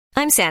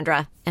I'm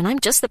Sandra, and I'm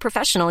just the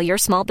professional your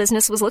small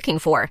business was looking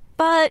for.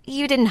 But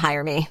you didn't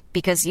hire me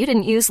because you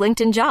didn't use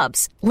LinkedIn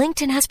Jobs.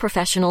 LinkedIn has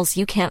professionals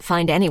you can't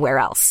find anywhere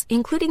else,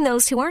 including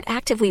those who aren't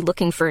actively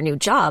looking for a new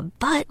job,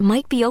 but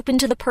might be open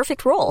to the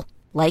perfect role,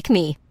 like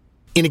me.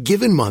 In a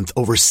given month,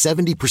 over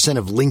 70%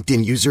 of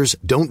LinkedIn users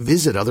don't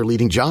visit other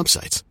leading job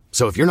sites.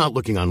 So if you're not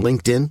looking on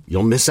LinkedIn,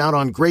 you'll miss out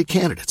on great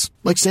candidates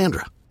like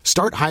Sandra.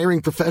 Start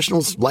hiring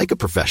professionals like a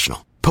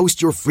professional.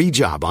 Post your free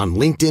job on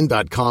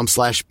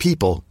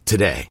linkedin.com/people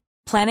today.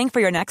 Planning for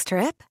your next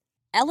trip?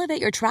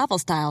 Elevate your travel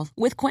style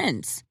with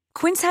Quince.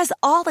 Quince has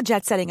all the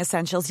jet-setting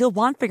essentials you'll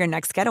want for your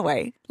next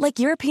getaway, like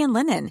European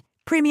linen,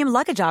 premium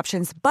luggage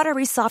options,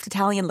 buttery soft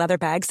Italian leather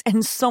bags,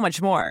 and so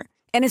much more.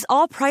 And is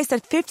all priced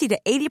at 50 to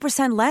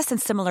 80% less than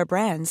similar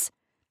brands.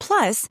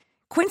 Plus,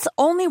 Quince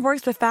only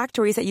works with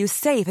factories that use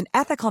safe and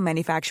ethical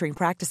manufacturing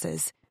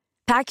practices.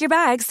 Pack your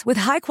bags with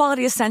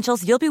high-quality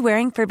essentials you'll be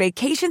wearing for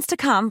vacations to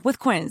come with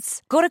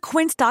Quince. Go to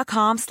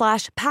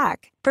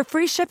quince.com/pack for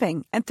free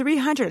shipping and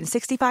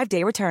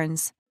 365-day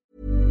returns.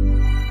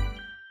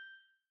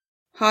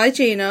 Hi,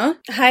 Gina.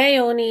 Hi,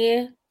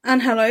 Ione.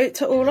 And hello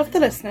to all of the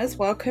listeners.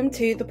 Welcome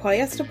to the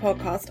Polyester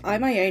Podcast.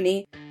 I'm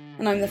Ione,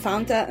 and I'm the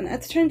founder and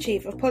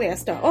editor-in-chief of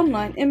Polyester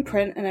Online, in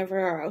print, and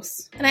everywhere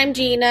else. And I'm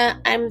Gina.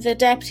 I'm the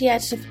deputy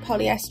editor for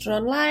Polyester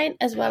Online,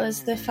 as well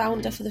as the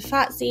founder for the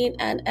Fatzine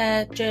and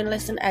a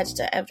journalist and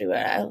editor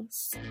everywhere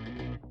else.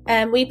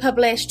 We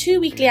publish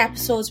 2 weekly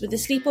episodes with the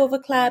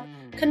Sleepover Club,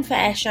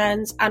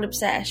 Confessions, and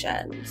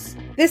Obsessions.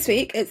 This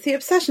week, it's the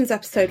Obsessions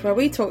episode where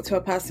we talk to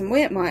a person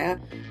we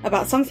admire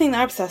about something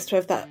they're obsessed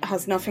with that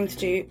has nothing to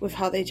do with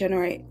how they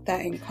generate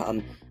their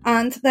income.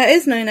 And there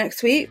is no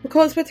next week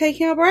because we're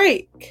taking a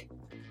break.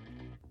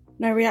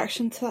 No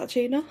reaction to that,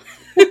 Gina?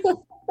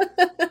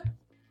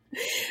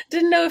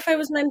 Didn't know if I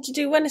was meant to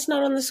do when it's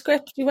not on the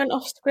script. We went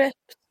off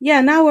script.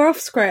 Yeah, now we're off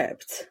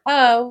script.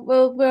 Oh,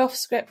 well, we're off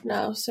script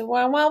now. So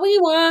while we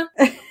were.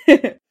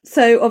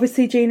 So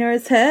obviously Gina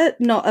is here,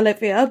 not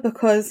Olivia,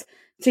 because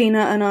Gina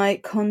and I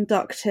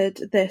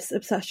conducted this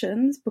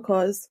Obsessions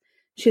because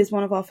she's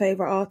one of our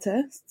favourite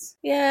artists.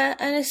 Yeah,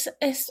 and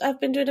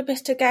I've been doing a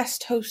bit of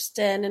guest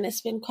hosting, and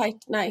it's been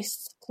quite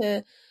nice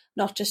to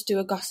not just do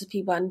a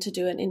gossipy one, to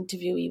do an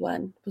interviewee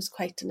one. It was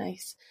quite a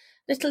nice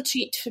little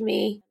treat for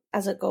me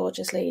as a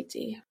gorgeous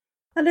lady.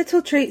 A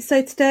little treat.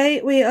 So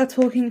today we are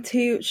talking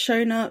to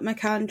Shona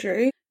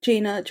McAndrew.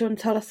 Gina, do you want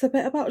to tell us a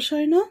bit about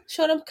Shona?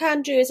 Shona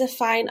McAndrew is a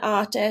fine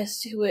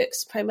artist who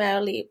works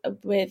primarily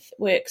with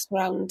works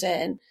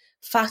surrounding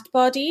fat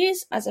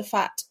bodies. As a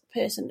fat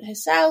person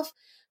herself,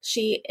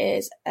 she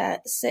is a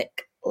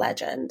sick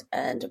legend,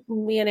 and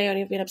me and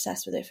Ione have been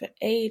obsessed with her for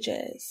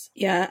ages.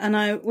 Yeah, and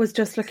I was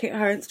just looking at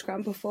her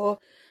Instagram before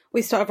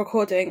we started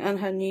recording, and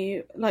her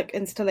new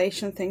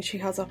installation thing she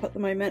has up at the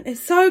moment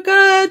is so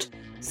good.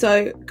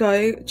 So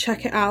go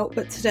check it out.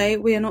 But today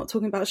we are not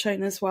talking about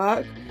Shona's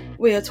work.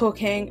 We are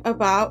talking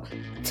about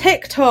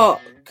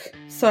TikTok.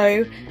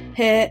 So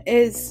here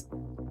is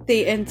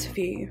the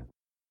interview.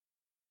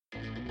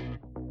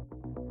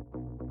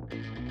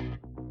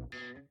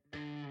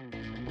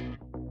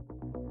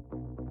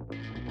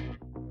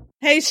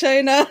 Hey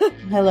Shona.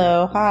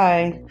 Hello,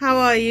 hi. How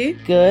are you?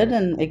 Good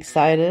and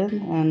excited,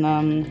 and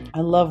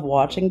I love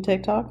watching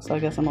TikTok, so I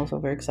guess I'm also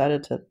very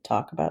excited to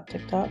talk about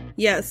TikTok.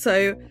 Yeah,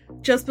 so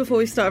just before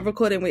we started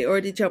recording, we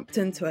already jumped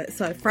into it,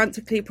 so I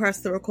frantically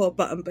pressed the record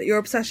button, but your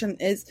obsession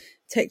is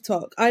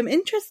TikTok. I'm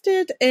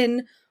interested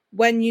in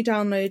when you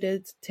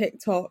downloaded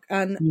TikTok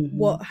and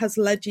what has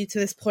led you to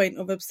this point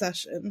of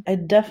obsession. I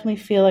definitely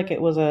feel like it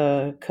was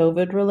a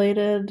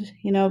COVID-related,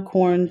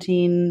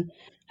 quarantine,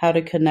 how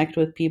to connect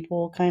with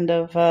people kind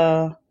of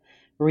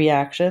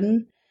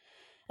reaction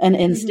and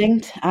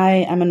instinct.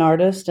 I'm an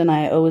artist, and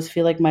I always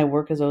feel like my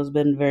work has always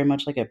been very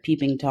much like a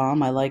peeping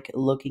Tom. I like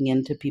looking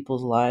into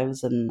people's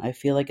lives, and I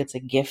feel like it's a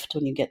gift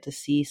when you get to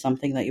see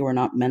something that you were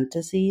not meant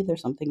to see.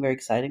 There's something very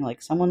exciting,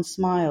 like someone's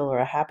smile or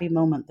a happy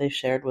moment they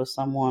shared with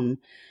someone,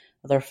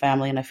 their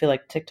family. And I feel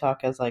like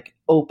TikTok has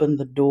opened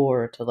the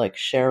door to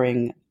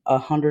sharing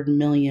 100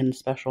 million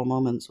special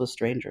moments with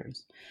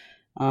strangers.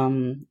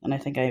 And I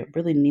think I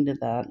really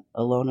needed that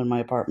alone in my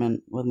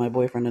apartment with my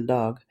boyfriend and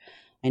dog.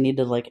 I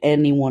needed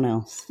anyone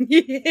else.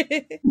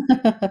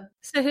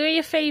 So who are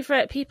your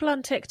favourite people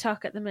on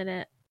TikTok at the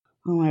minute?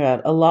 Oh my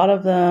God. A lot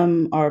of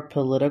them are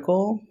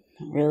political.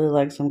 I really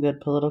like some good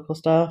political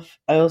stuff.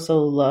 I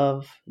also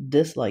love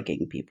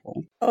disliking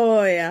people.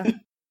 Oh, yeah.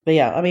 But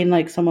yeah, I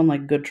mean, someone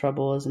like Good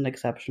Trouble is an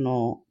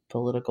exceptional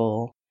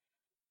political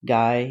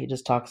guy. He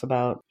just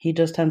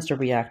tends to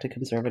react to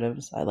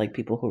conservatives. I like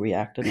people who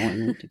react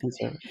annoyingly to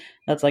conservatives.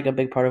 That's a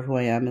big part of who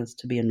I am, is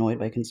to be annoyed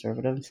by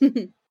conservatives.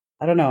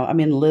 I don't know. I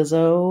mean,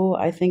 Lizzo,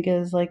 I think,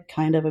 is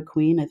kind of a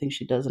queen. I think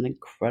she does an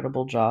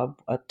incredible job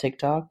at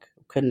TikTok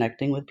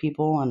connecting with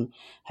people and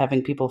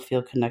having people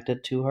feel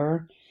connected to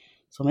her.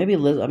 So maybe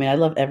Lizzo. I mean, I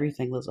love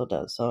everything Lizzo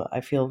does, so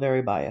I feel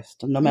very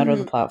biased. And no matter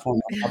the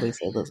platform, I'll probably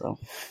say Lizzo.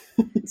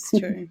 It's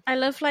true. I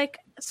love like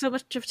so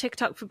much of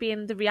TikTok for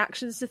being the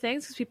reactions to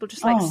things, because people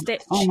just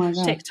stitch my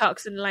God.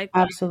 TikToks, and like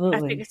Absolutely.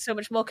 I think it's so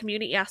much more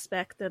community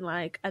aspect than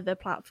like other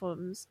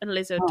platforms. And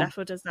Lizzo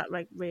definitely does that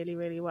like really,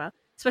 really well.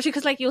 Especially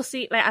because like you'll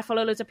see, like I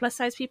follow loads of plus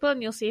size people,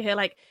 and you'll see her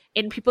like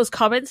in people's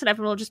comments, and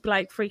everyone will just be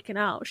like freaking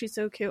out. She's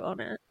so cute on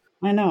it.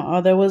 I know.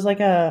 There was like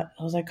it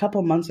was like a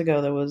couple months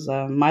ago, there was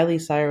Miley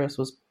Cyrus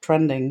was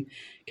trending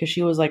because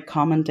she was like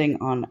commenting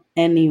on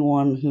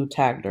anyone who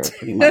tagged her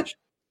pretty much.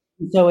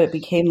 So it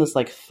became this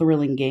like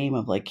thrilling game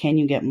of like, can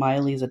you get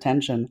Miley's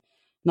attention?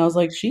 And I was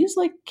like, she's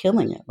like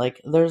killing it.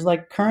 Like there's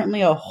like currently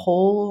a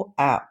whole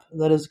app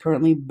that is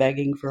currently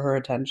begging for her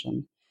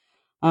attention.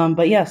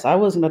 But yes, I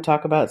was going to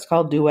talk about, it's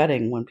called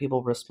duetting when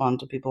people respond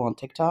to people on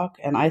TikTok.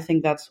 And I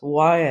think that's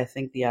why I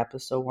think the app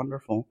is so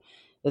wonderful.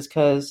 Is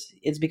because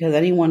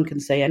anyone can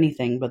say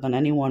anything, but then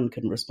anyone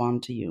can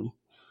respond to you.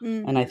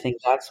 And I think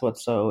that's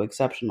what's so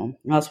exceptional.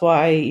 And that's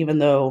why, even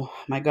though,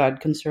 my God,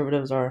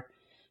 conservatives are,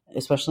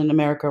 especially in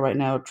America right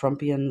now,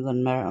 Trumpians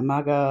and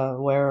MAGA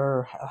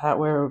hat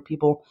wearer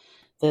people,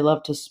 they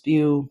love to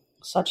spew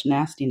such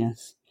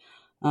nastiness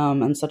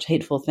and such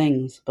hateful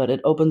things. But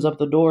it opens up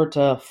the door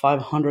to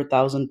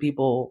 500,000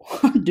 people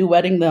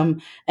duetting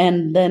them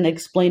and then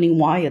explaining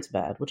why it's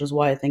bad, which is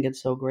why I think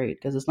it's so great.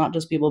 Because it's not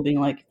just people being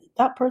like,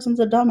 that person's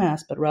a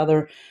dumbass, but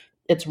rather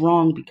it's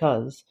wrong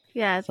because.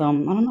 Yeah. So I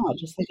don't know. I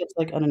just think it's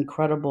like an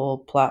incredible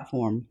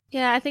platform.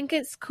 Yeah, I think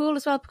it's cool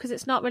as well because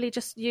it's not really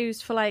just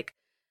used for like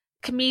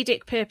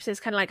comedic purposes,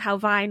 kind of like how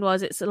Vine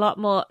was. It's a lot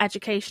more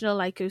educational,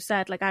 like you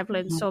said. Like I've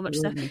learned so much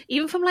stuff,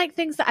 even from like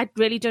things that I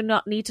really do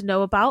not need to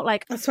know about.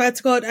 Like I swear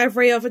to God,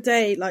 every other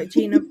day, like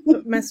Gina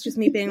messages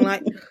me being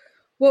like,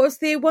 what was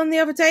the one the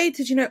other day?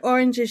 Did you know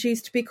oranges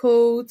used to be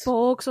called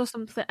Borgs or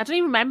something? I don't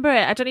even remember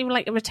it. I don't even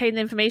like retain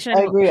the information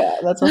I anymore. agree.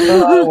 That's also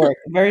how it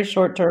works. Very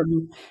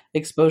short-term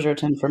exposure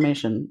to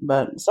information,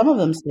 but some of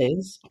them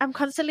stays. I'm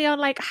constantly on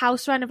like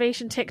house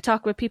renovation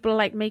TikTok where people are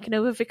like making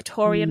over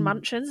Victorian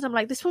mansions, and I'm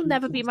like, this will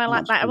never be my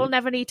life. Like, I will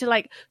never need to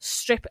like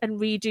strip and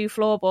redo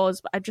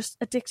floorboards, but I'm just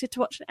addicted to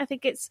watching it. I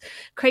think it's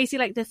crazy,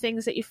 like the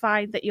things that you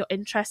find that you're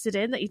interested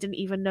in that you didn't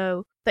even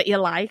know that you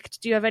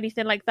liked. Do you have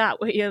anything like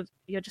that where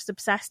you're just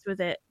obsessed with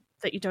it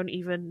that you don't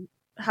even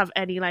have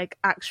any like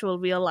actual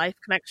real life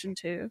connection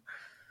to?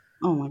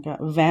 Oh my God.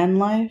 Van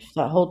life,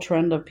 that whole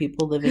trend of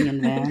people living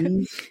in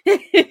vans,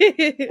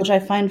 which I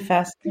find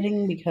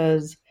fascinating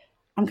because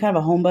I'm kind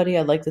of a homebody.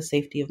 I like the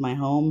safety of my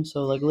home.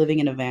 So like living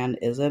in a van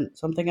isn't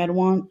something I'd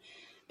want.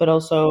 But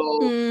also,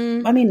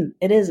 I mean,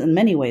 it is in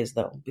many ways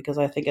though, because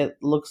I think it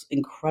looks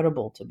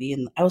incredible to be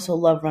in. I also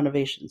love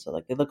renovations. So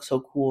like they look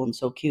so cool and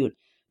so cute.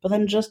 But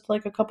then just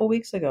like a couple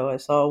weeks ago, I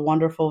saw a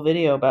wonderful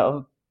video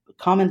about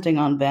commenting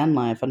on van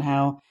life and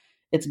how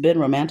it's been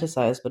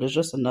romanticized, but it's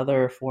just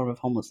another form of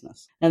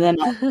homelessness. And then,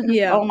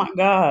 Yeah. oh my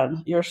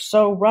God, you're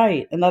so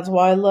right. And that's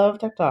why I love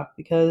TikTok,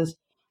 because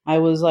I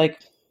was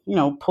like,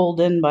 pulled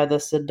in by the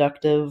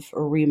seductive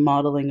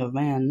remodeling of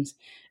vans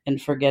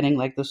and forgetting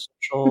like the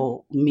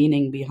social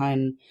meaning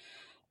behind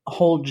a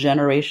whole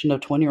generation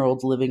of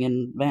 20-year-olds living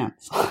in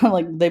vans.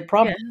 Like they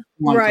probably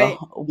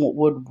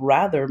would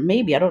rather,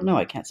 maybe, I don't know,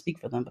 I can't speak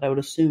for them, but I would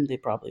assume they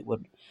probably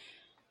would,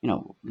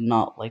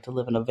 not like to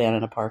live in a van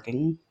in a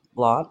parking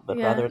lot, but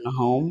rather in a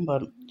home.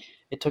 But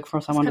it took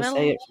for someone to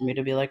say it for me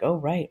to be like, oh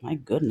right, my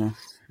goodness,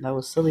 that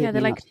was silly. Yeah,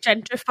 they're like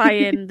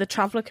gentrifying the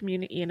traveller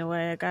community in a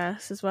way, I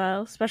guess, as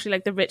well. Especially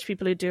like the rich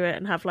people who do it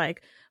and have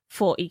like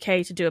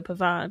 40k to do a per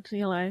van. And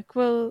you're like,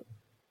 well,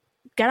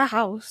 get a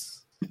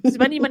house.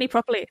 Spend your money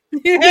properly.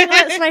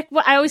 It's like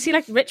what I always see,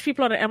 like rich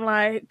people on it. I'm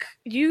like,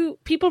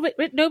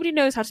 nobody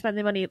knows how to spend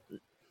their money.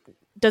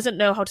 Doesn't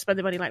know how to spend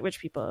their money like rich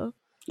people.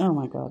 Oh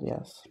my God,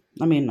 yes.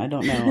 I mean, I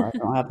don't know. I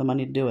don't have the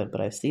money to do it, but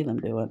I see them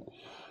do it.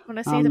 When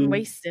I see them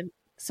wasting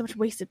so much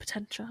wasted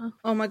potential.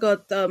 Oh my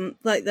God,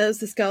 like there was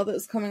this girl that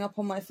was coming up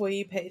on my For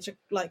You page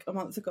like a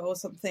month ago or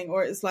something,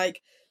 or it's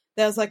like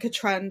there's like a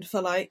trend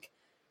for like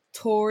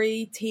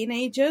Tory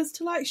teenagers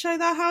to like show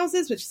their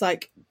houses, which is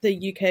like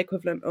the UK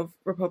equivalent of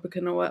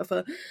Republican or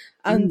whatever.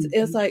 And it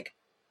was like,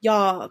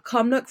 yeah,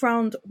 come look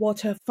round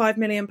what a £5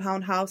 million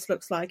house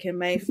looks like in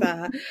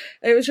Mayfair.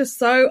 It was just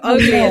so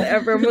ugly, and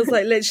everyone was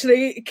like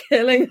literally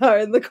killing her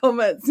in the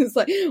comments. It's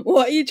like,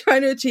 what are you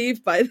trying to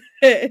achieve by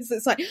this?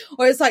 It's like,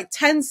 or it's like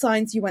 10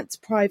 signs you went to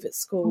private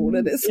school,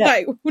 and it's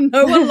like,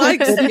 no one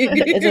likes you.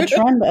 It's a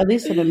trend, at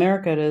least in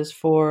America, it is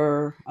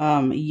for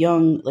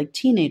young, like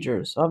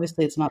teenagers.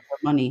 Obviously, it's not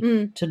their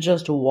money to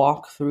just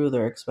walk through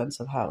their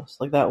expensive house.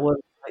 Like that's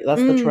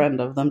the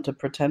trend of them to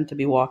pretend to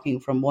be walking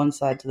from one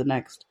side to the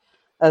next,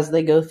 as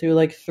they go through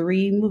like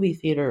 3 movie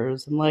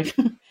theaters and like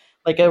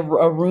like a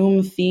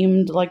room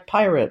themed like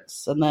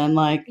pirates, and then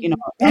like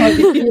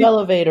 2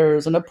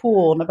 elevators and a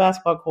pool and a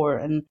basketball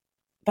court. And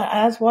but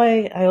that's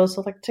why I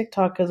also like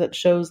TikTok, because it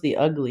shows the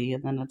ugly,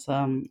 and then it's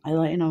I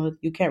like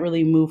you can't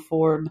really move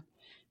forward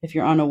if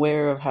you're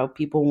unaware of how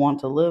people want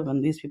to live,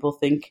 and these people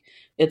think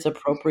it's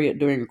appropriate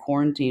during a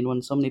quarantine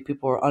when so many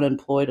people are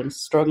unemployed and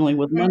struggling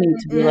with money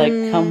to be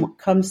like,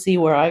 come see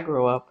where I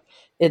grew up.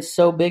 It's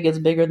so big, it's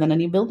bigger than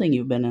any building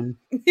you've been in.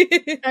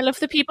 I love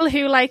the people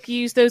who like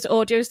use those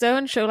audios though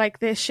and show like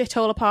their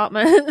shithole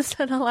apartments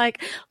and are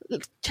like,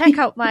 check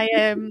out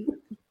my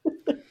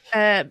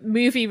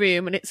movie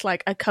room, and it's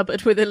like a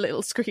cupboard with a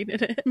little screen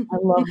in it. I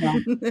love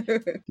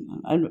that.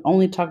 I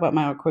only talk about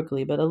my art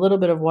quickly, but a little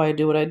bit of why I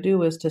do what I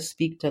do is to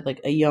speak to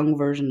like a young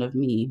version of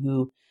me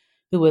who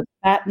was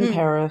fat in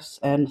Paris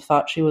and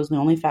thought she was the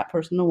only fat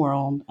person in the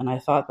world. And I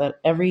thought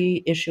that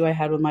every issue I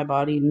had with my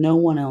body, no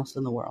one else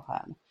in the world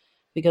had,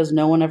 because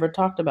no one ever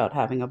talked about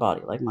having a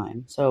body like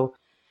mine. So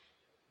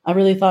I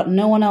really thought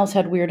no one else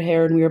had weird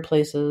hair in weird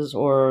places,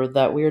 or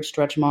that weird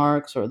stretch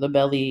marks, or the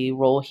belly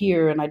roll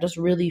here. And I just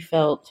really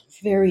felt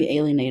very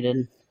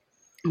alienated.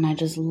 And I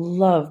just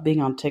love being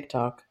on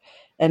TikTok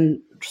and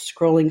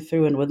scrolling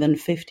through. And within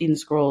 15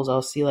 scrolls,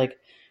 I'll see like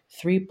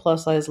 3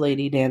 plus-size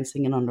lady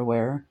dancing in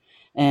underwear,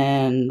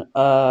 and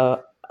a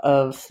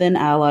thin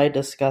ally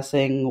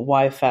discussing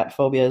why fat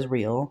phobia is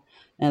real.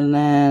 And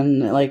then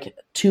like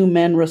 2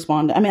 men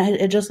respond. I mean,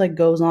 it just like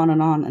goes on,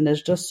 and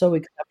it's just so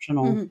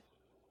exceptional.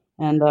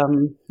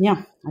 And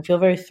yeah, I feel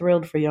very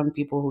thrilled for young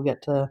people who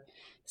get to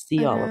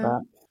see all of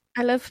that.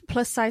 I love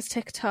plus size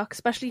TikTok,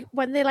 especially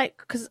when they like,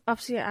 because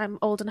obviously I'm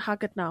old and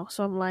haggard now,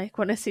 so I'm like,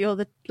 when I see all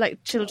the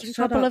like children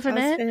couple living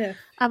it,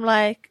 I'm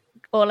like,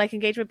 or like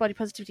engagement with body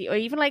positivity, or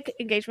even like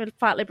engagement with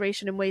fat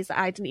liberation in ways that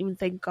I didn't even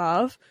think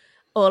of,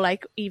 or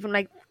like even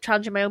like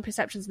challenging my own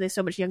perceptions, and they're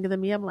so much younger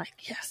than me. I'm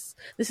like, yes,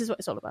 this is what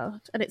it's all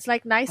about. And it's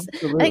like nice.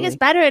 Absolutely. I think it's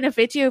better in a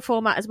video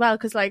format as well,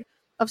 because like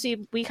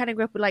obviously we kind of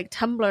grew up with like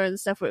Tumblr and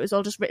stuff where it was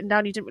all just written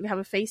down, you didn't really have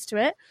a face to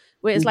it,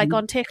 whereas like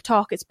on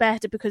TikTok it's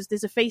better because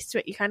there's a face to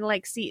it, you kind of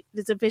like see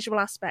there's a visual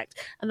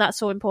aspect, and that's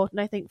so important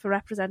I think for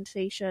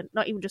representation,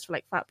 not even just for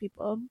like fat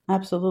people.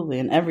 Absolutely,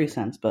 in every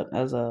sense, but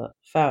as a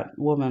fat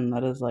woman,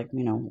 that is like,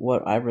 you know,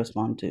 what I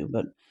respond to.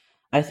 But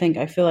I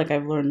feel like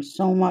I've learned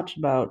so much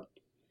about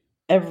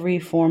every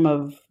form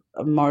of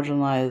a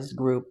marginalized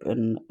group,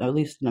 and at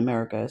least in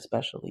America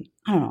especially.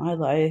 I don't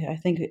know, I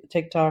think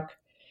TikTok,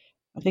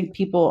 I think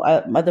people,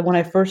 when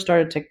I first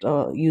started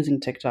using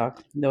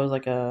TikTok, there was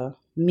like a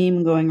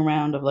meme going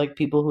around of like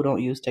people who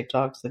don't use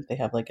TikToks think they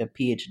have like a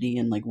PhD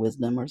in like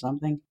wisdom or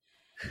something.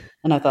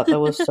 And I thought that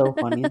was so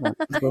funny that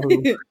people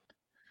who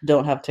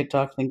don't have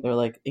TikTok think they're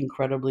like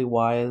incredibly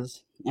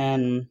wise.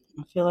 And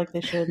I feel like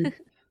they should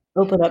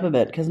open up a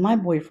bit, because my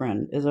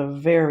boyfriend is a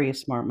very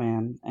smart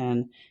man,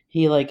 and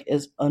he like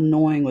is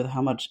annoying with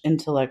how much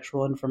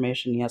intellectual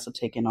information he has to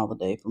take in all the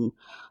day, from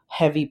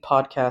heavy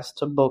podcasts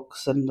to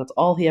books, and that's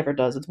all he ever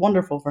does. It's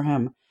wonderful for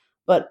him,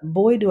 but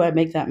boy do I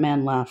make that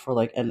man laugh for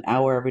like an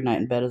hour every night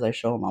in bed as I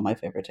show him all my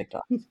favorite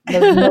TikToks.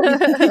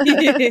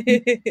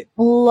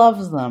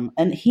 Loves them,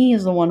 and he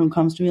is the one who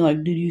comes to me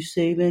like, did you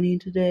save any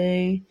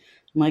today?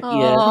 I'm like,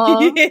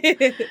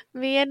 yeah.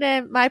 Me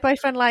and my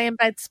boyfriend lie in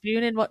bed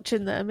spooning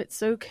watching them. It's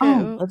so cute.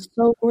 Oh, that's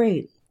so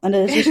great. And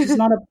it's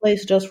not a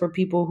place just for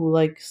people who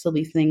like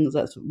silly things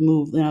that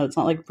move. You know, it's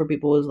not like for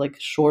people with like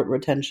short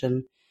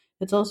retention.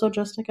 It's also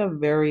just like a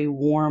very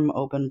warm,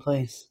 open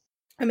place.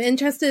 I'm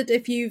interested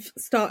if you've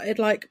started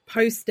like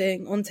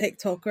posting on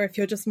TikTok, or if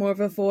you're just more of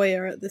a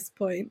voyeur at this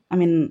point. I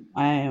mean,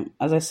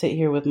 as I sit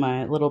here with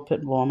my little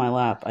pit bull on my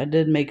lap, I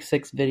did make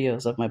 6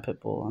 videos of my pit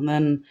bull, and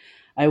then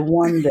I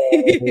one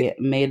day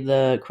made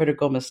the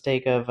critical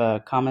mistake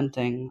of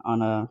commenting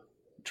on a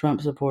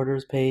Trump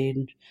supporters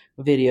page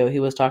video. He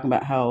was talking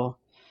about how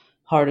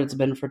hard it's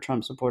been for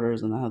Trump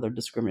supporters and how they're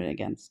discriminated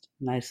against.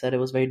 And I said it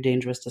was very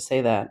dangerous to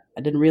say that.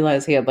 I didn't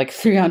realize he had like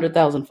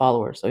 300,000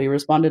 followers. So he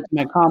responded to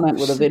my comment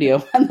with a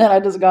video. And then I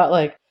just got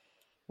like,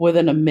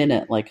 within a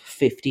minute, like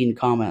 15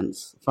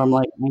 comments from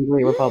like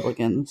angry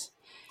Republicans.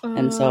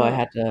 And so I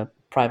had to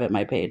private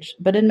my page.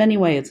 But in many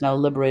ways, it's now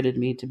liberated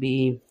me to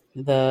be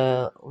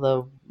the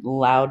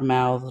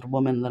loud-mouthed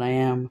woman that I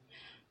am,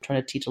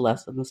 trying to teach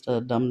lessons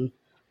to dumb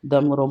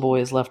little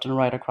boys left and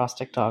right across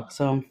TikTok.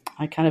 So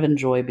I kind of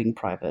enjoy being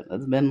private.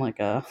 It's been like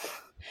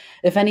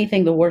if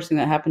anything, the worst thing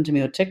that happened to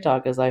me with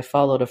TikTok is I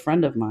followed a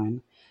friend of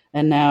mine,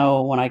 and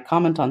now when I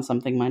comment on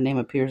something, my name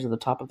appears at the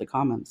top of the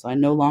comments. So I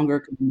no longer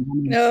can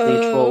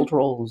say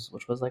trolls,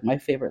 which was like my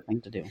favorite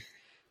thing to do.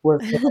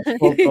 With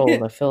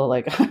trolls, I feel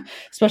like,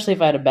 especially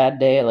if I had a bad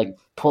day, I like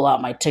pull out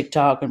my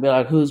TikTok and be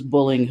like, "Who's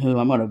bullying who?"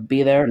 I'm gonna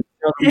be there. And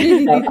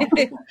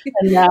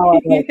now,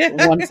 like,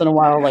 once in a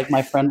while, like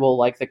my friend will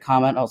like the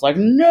comment. I was like,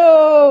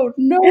 "No,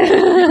 this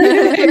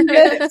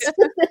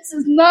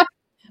is not.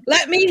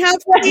 Let me have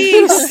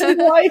peace.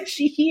 Why is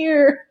she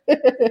here?"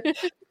 I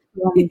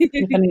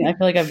feel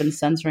like I've been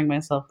censoring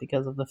myself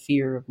because of the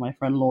fear of my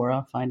friend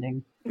Laura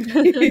finding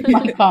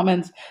my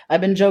comments. I've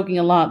been joking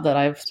a lot that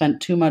I've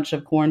spent too much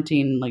of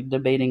quarantine like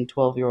debating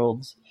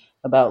 12-year-olds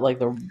about like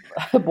the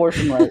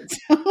abortion rights.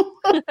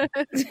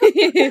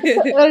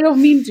 I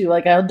don't mean to.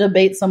 Like, I'll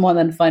debate someone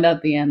and find out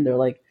at the end they're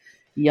like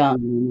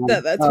young.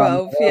 They're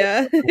 12,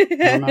 yeah.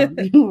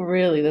 No,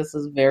 really, this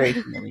is very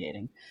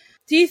humiliating.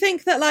 Do you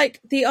think that like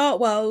the art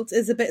world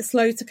is a bit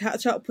slow to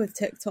catch up with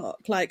TikTok?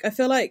 Like, I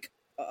feel like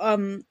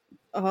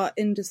our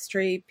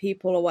industry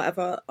people or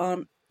whatever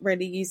aren't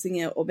really using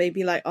it, or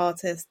maybe like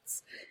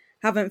artists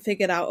haven't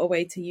figured out a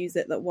way to use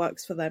it that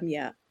works for them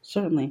yet.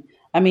 Certainly.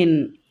 I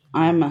mean,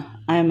 I'm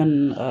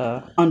in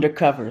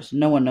undercovers.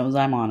 No one knows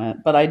I'm on it,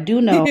 but I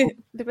do know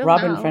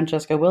Robin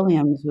Francesca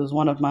Williams, who's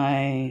one of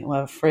my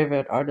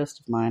favorite artists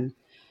of mine.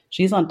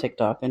 She's on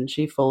TikTok, and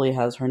she fully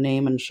has her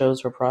name and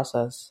shows her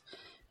process,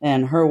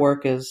 and her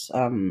work is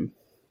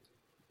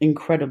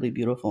incredibly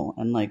beautiful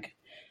and like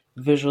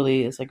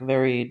visually, it's like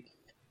very.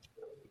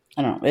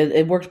 I don't know.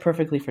 It works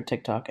perfectly for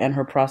TikTok, and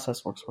her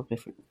process works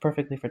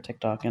perfectly for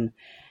TikTok, and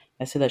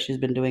I see that she's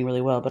been doing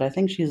really well, but I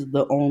think she's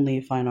the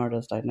only fine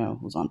artist I know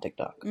who's on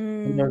TikTok.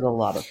 And there's a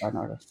lot of fine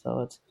artists,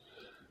 so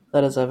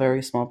that is a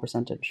very small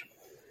percentage.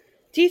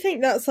 Do you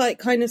think that's like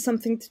kind of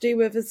something to do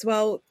with as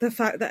well the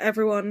fact that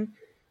everyone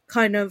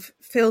kind of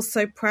feels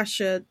so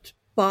pressured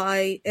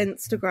by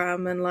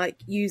Instagram and like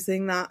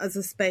using that as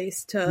a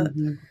space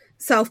to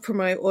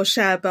self-promote or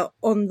share, but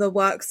on the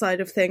work side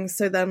of things?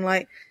 So then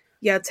like,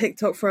 yeah,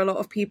 TikTok for a lot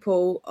of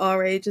people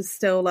our age is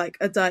still like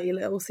a dirty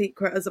little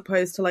secret as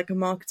opposed to like a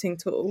marketing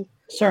tool.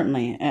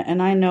 Certainly.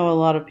 And I know a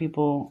lot of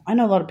people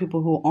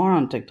who are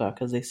on TikTok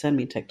because they send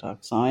me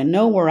TikTok. So I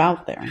know we're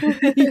out there.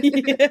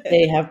 Yeah.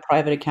 They have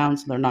private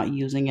accounts and they're not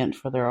using it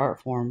for their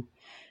art form.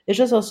 It's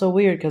just also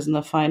weird because in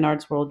the fine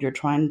arts world, you're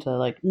trying to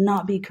like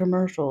not be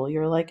commercial.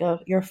 You're like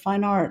you're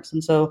fine arts.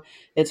 And so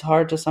it's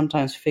hard to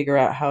sometimes figure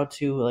out how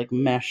to like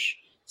mesh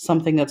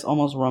something that's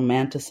almost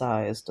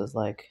romanticized as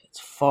like it's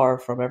far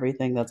from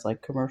everything that's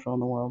like commercial in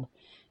the world,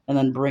 and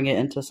then bring it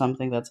into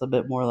something that's a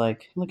bit more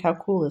like, look how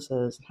cool this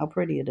is, how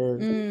pretty it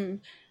is.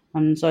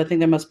 And so I think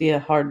there must be a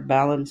hard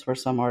balance for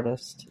some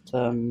artists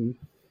to,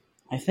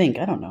 I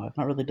don't know, I've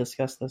not really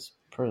discussed this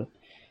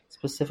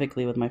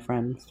specifically with my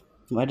friends.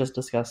 I just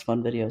discuss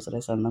fun videos that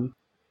I send them,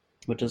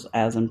 which is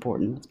as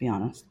important, let's be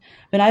honest.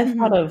 But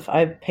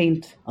I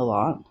paint a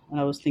lot, and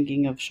I was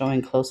thinking of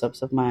showing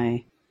close-ups of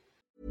my.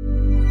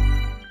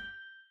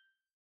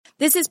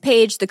 This is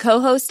Paige, the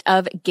co-host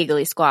of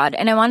Giggly Squad,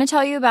 and I want to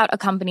tell you about a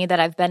company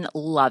that I've been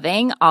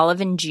loving,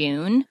 Olive &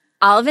 June.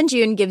 Olive &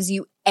 June gives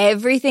you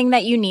everything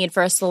that you need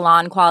for a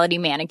salon-quality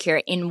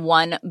manicure in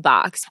one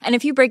box. And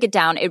if you break it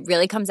down, it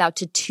really comes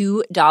out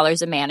to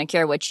 $2 a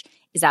manicure, which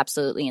is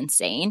absolutely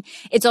insane.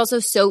 It's also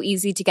so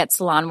easy to get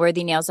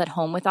salon-worthy nails at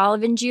home with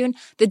Olive & June.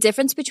 The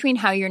difference between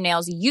how your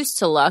nails used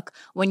to look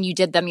when you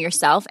did them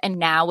yourself and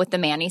now with the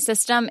Mani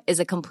system is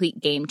a complete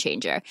game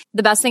changer.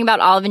 The best thing about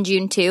Olive &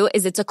 June, too,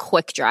 is it's a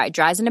quick dry.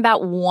 Dries in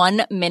about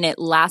 1 minute,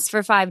 lasts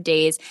for 5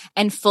 days,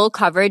 and full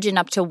coverage in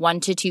up to 1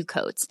 to 2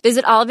 coats.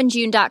 Visit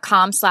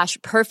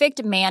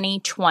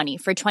oliveandjune.com/perfectmani20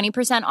 for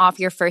 20% off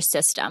your first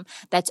system.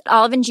 That's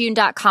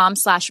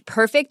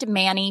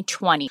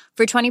oliveandjune.com/perfectmani20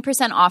 for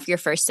 20% off your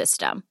first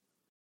system.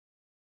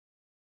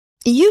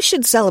 You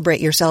should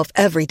celebrate yourself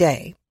every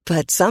day,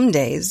 but some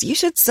days you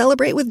should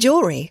celebrate with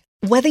jewelry.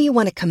 Whether you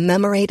want to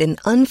commemorate an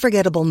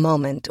unforgettable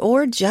moment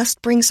or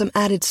just bring some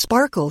added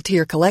sparkle to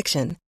your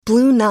collection,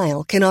 Blue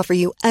Nile can offer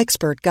you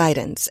expert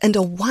guidance and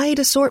a wide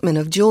assortment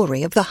of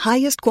jewelry of the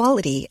highest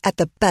quality at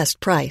the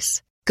best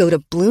price. Go to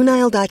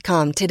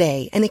BlueNile.com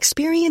today and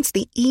experience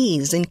the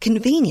ease and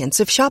convenience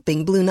of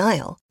shopping Blue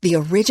Nile, the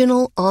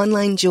original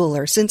online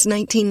jeweler since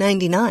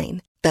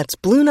 1999. That's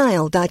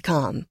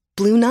BlueNile.com.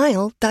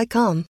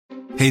 BlueNile.com.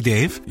 Hey,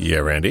 Dave. Yeah,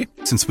 Randy.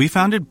 Since we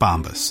founded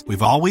Bombas,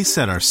 we've always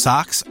said our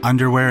socks,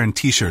 underwear, and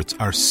T-shirts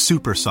are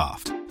super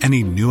soft.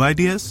 Any new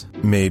ideas?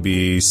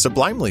 Maybe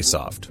sublimely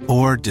soft.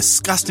 Or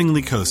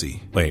disgustingly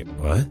cozy. Wait,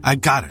 what? I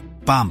got it.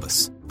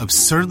 Bombas.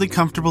 Absurdly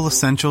comfortable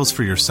essentials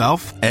for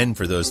yourself and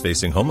for those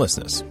facing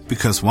homelessness.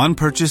 Because one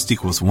purchased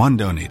equals one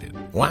donated.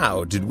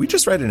 Wow, did we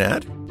just write an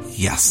ad?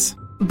 Yes.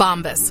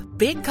 Bombas.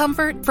 Big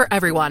comfort for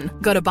everyone.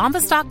 Go to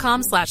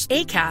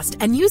bombas.com/ACAST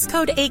and use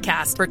code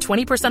ACAST for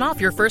 20%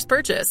 off your first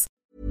purchase.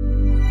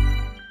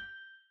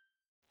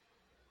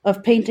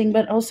 Of painting,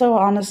 but also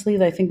honestly,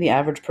 I think the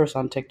average person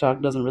on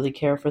TikTok doesn't really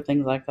care for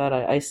things like that.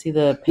 I see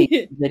the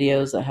paint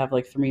videos that have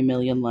like 3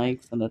 million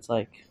likes, and it's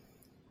like,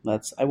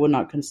 I would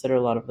not consider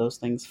a lot of those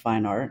things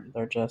fine art.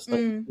 They're just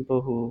like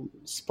people who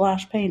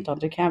splash paint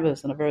onto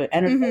canvas in a very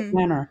energetic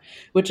manner,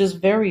 which is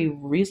very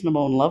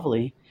reasonable and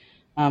lovely.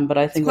 But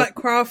I think it's quite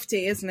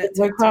crafty, isn't it? It's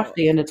quite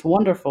crafty, and it's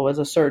wonderful as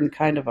a certain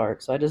kind of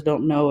art. So I just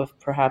don't know if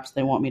perhaps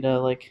they want me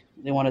to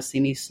they want to see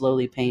me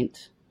slowly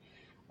paint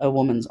a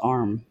woman's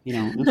arm,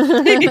 Like,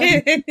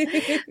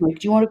 do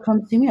you want to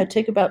come see me? I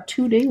take about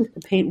 2 days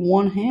to paint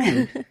one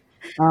hand.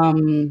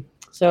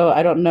 So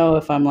I don't know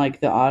if I'm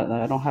like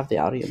I don't have the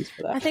audience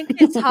for that. I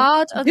think it's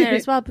hard on there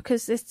as well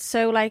because it's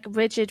so like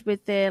rigid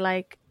with their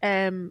like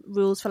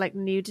rules for like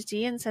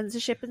nudity and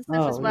censorship and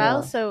stuff as well.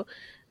 Yeah. So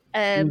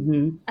I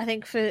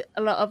think for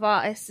a lot of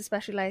artists,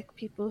 especially like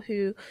people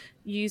who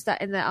use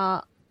that in their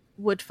art,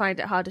 would find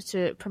it harder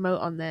to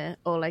promote on there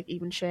or like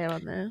even share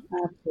on there.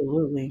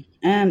 Absolutely.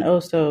 And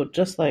also,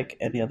 just like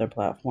any other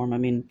platform, I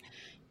mean,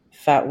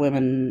 fat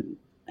women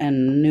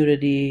and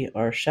nudity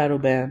are shadow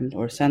banned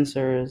or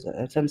censored,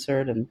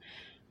 and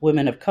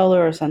women of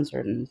color are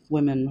censored, and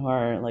women who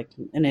are like,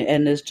 and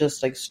it's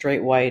just like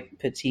straight white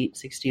petite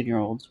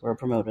 16-year-olds who are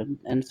promoted.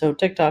 And so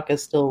TikTok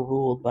is still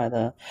ruled by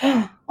the.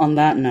 On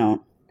that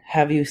note,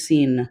 have you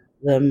seen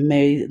the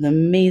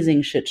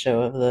amazing shit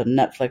show of the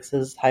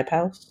Netflix's Hype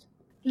House?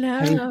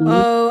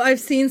 No. I've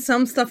seen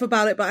some stuff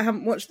about it, but I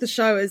haven't watched the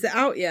show. Is it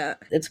out yet?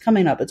 It's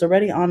coming up. It's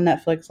already on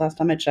Netflix last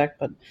time I checked,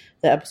 but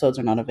the episodes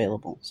are not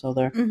available. So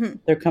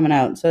they're coming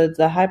out. So it's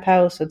the Hype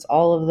House. It's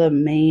all of the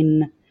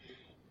main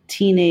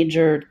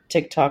teenager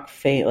TikTok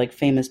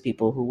famous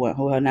people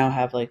who now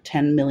have like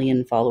 10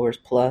 million followers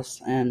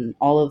plus, and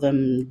all of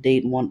them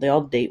they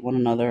all date one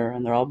another,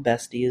 and they're all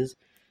besties.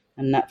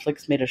 And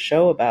Netflix made a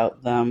show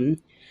about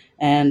them.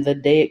 And the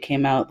day it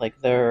came out,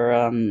 like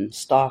their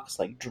stocks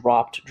like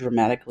dropped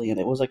dramatically, and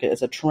it was like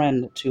it's a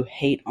trend to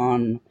hate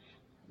on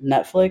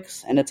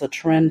Netflix, and it's a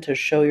trend to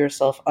show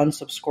yourself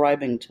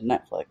unsubscribing to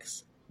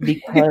Netflix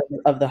because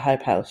of the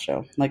Hype House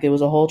show. Like it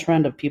was a whole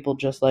trend of people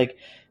just like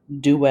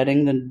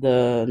duetting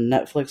the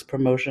Netflix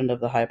promotion of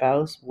the Hype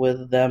House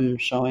with them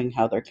showing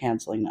how they're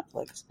canceling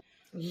Netflix.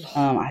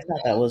 I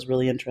thought that was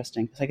really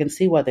interesting because I can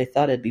see why they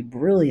thought it'd be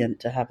brilliant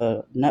to have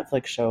a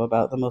Netflix show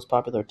about the most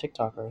popular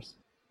TikTokers.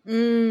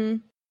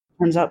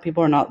 Turns out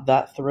people are not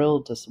that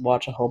thrilled to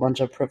watch a whole bunch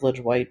of privileged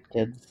white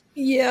kids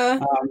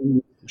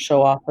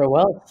show off their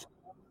wealth.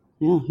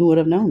 Yeah, who would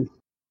have known?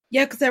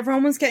 Yeah, because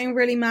everyone was getting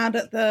really mad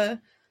at the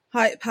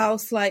Hype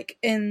House, like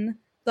in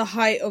the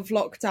height of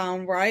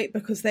lockdown, right?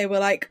 Because they were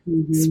like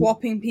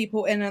swapping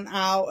people in and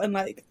out, and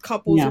like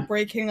couples were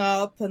breaking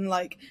up and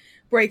like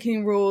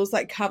breaking rules,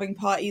 like having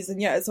parties.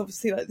 And yeah, it's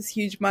obviously like this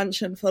huge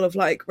mansion full of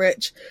like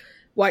rich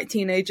white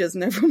teenagers,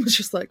 and everyone was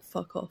just like,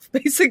 fuck off,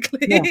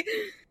 basically. Yeah.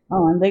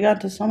 Oh, and they got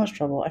into so much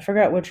trouble. I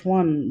forgot which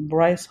one.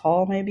 Bryce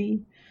Hall,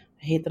 maybe?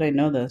 I hate that I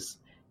know this.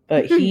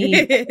 But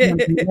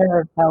the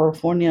mayor of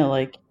California,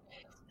 like,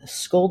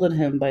 scolded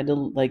him by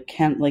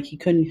he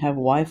couldn't have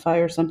Wi-Fi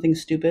or something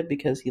stupid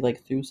because he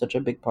like threw such a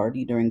big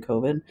party during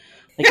COVID.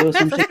 Like it was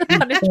something like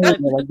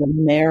the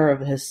mayor of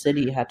his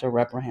city had to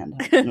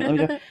reprimand him.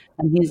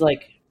 And he's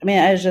like, I mean,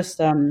 I just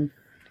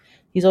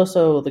he's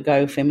also the guy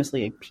who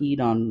famously like,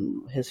 peed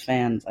on his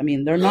fans. I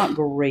mean, they're not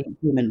great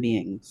human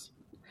beings.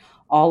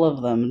 All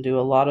of them do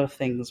a lot of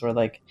things where,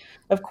 like,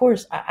 of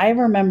course, I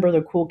remember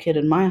the cool kid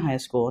in my high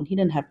school, and he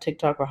didn't have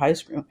TikTok or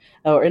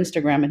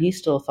Instagram, and he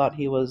still thought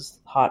he was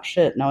hot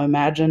shit. Now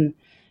imagine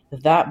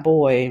that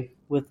boy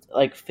with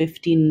like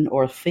 15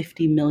 or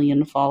 50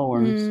 million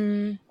followers,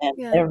 and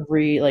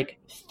every like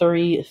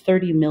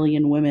 30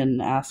 million women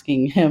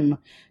asking him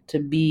to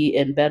be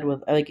in bed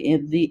with, like,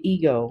 the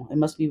ego. It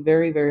must be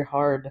very, very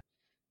hard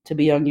to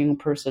be a young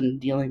person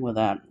dealing with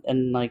that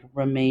and like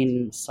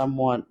remain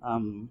somewhat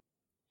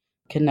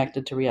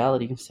connected to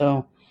reality.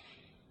 So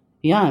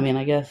yeah, I mean,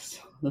 I guess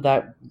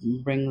that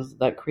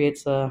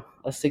creates a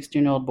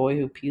 16-year-old boy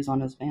who pees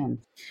on his van.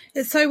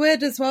 It's so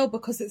weird as well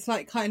because it's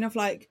like kind of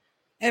like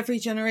every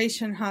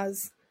generation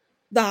has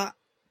that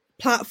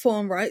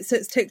platform, right? So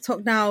it's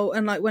TikTok now,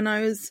 and like when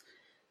I was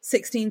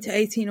 16 to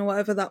 18 or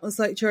whatever, that was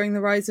like during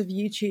the rise of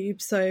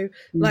YouTube. So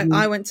like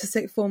I went to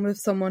sixth form with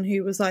someone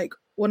who was like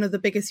one of the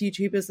biggest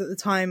YouTubers at the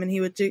time, and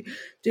he would do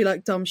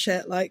like dumb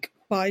shit like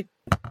buy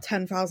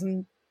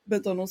 10,000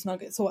 McDonald's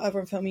nuggets or whatever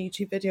and film a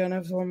YouTube video, and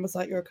everyone was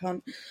like, you're a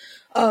cunt.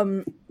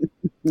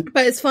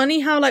 But it's funny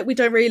how like we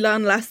don't really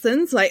learn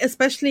lessons, like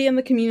especially in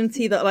the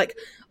community that like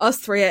us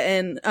three are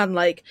in, and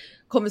like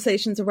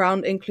conversations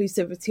around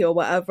inclusivity or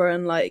whatever,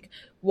 and like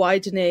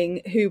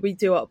widening who we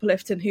do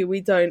uplift and who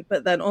we don't.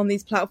 But then on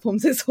these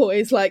platforms it's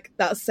always like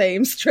that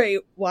same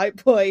straight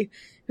white boy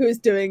who is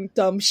doing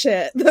dumb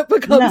shit that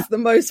becomes the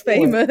most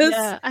famous.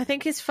 Yeah, I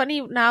think it's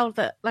funny now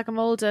that like I'm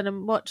older and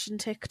I'm watching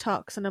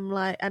TikToks and I'm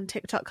like, and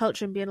TikTok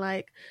culture, and being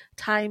like,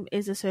 time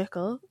is a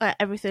circle. Like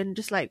everything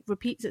just like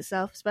repeats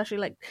itself, especially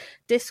like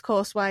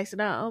discourse wise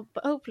now.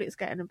 But hopefully it's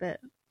getting a bit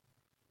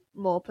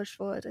more pushed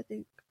forward, I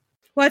think.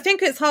 Well, I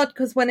think it's hard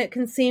because when it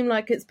can seem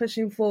like it's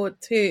pushing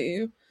forward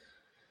too,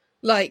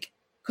 like,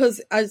 because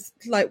as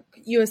like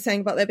you were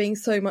saying about there being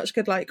so much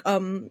good like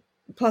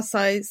plus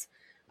size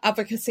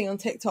advocacy on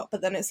TikTok,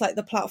 but then it's like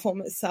the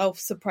platform itself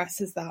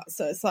suppresses that.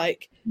 So it's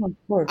like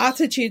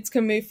attitudes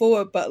can move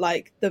forward, but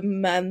like the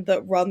men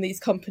that run these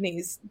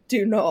companies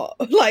do not.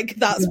 Like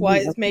that's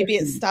why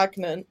it's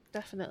stagnant.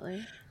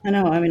 Definitely. I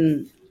know. I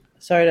mean,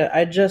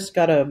 I just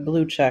got a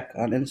blue check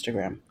on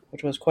Instagram,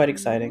 which was quite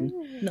exciting.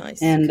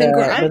 Nice. And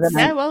congrats.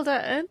 Well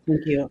done.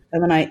 Thank you.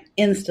 And then I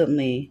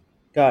instantly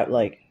got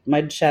like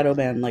my shadow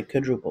ban like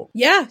quadrupled.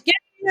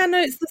 Yeah, no,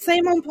 it's the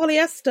same on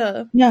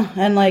polyester. Yeah,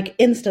 and like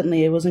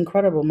instantly, it was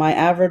incredible. My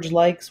average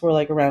likes were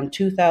like around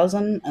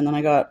 2,000, and then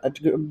I got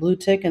a blue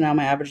tick, and now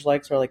my average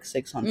likes are like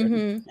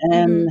 600.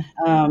 And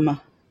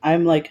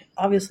I'm like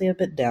obviously a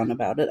bit down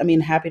about it. I mean,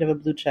 happy to have a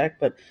blue check,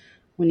 but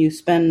when you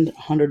spend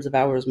hundreds of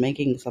hours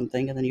making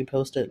something and then you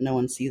post it, no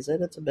one sees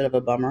it, it's a bit of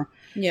a bummer.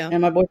 Yeah.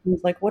 And my boyfriend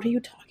was like, "What are you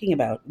talking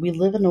about? We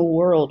live in a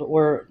world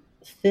where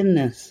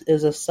thinness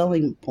is a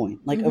selling point.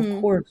 Like, of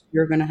course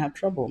you're going to have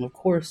trouble. And of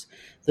course,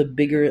 the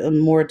bigger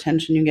and more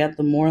attention you get,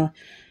 the more."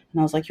 And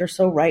I was like, you're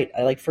so right.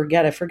 I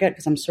forget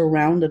because I'm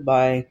surrounded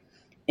by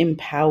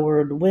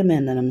empowered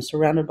women and I'm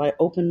surrounded by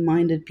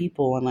open-minded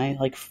people. And I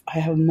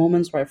have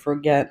moments where I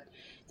forget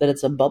that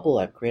it's a bubble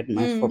I've created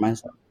for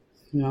myself,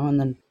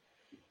 and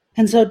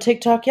so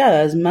TikTok,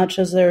 as much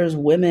as there's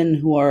women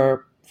who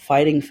are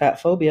fighting fat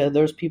phobia,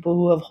 there's people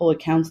who have whole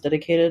accounts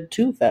dedicated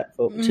to fat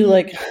phobia,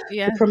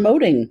 to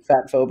promoting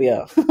fat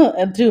phobia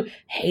and to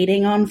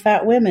hating on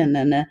fat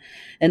women.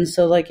 And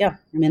so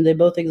they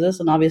both exist.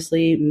 And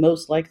obviously,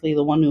 most likely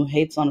the one who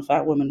hates on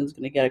fat women is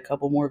going to get a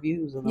couple more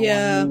views than the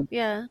one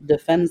who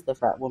defends the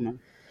fat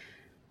woman.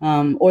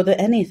 Or the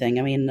anything.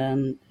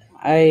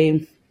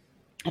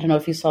 I don't know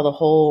if you saw the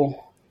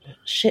whole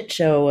shit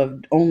show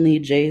of Only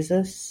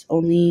Jesus.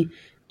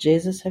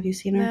 Have you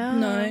seen her?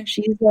 No.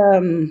 She's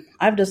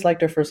I've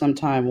disliked her for some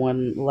time.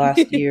 When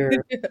last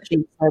year she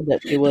said that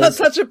she was... That's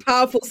such a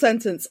powerful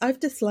sentence. I've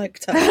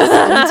disliked her.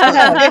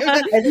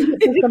 I think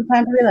it took some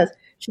time to realize.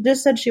 She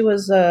just said she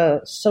was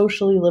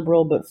socially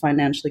liberal but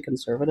financially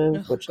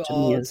conservative, which to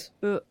me is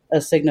a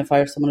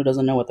signifier of someone who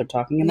doesn't know what they're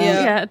talking about.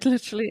 Yeah,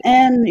 literally.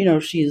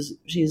 And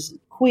she's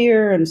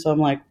queer, and so I'm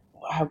like,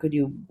 how could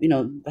you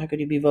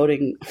be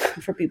voting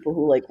for people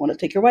who want to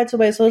take your rights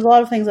away? So there's a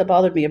lot of things that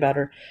bothered me about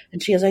her.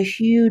 And she has a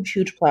huge,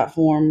 huge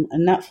platform,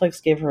 and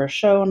Netflix gave her a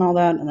show and all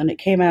that. And then it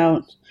came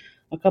out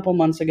a couple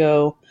months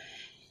ago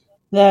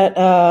that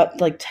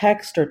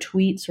text or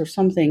tweets or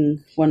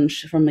something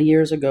from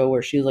years ago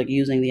where she was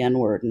using the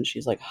N-word, and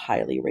she's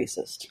highly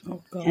racist.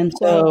 Oh God. And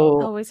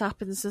so it always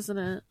happens, doesn't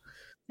it?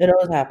 It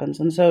always happens.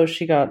 And so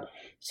she got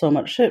so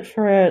much shit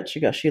for it.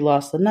 She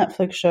lost the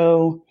Netflix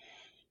show.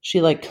 She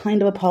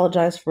kind of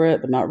apologized for it,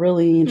 but not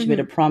really. And she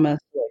made a promise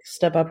to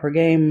step up her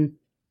game.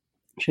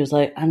 She was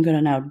like, I'm going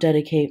to now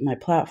dedicate my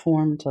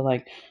platform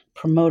to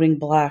promoting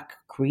Black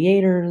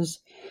creators.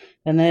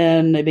 And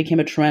then it became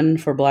a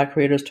trend for Black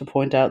creators to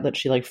point out that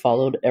she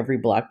followed every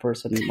Black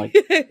person in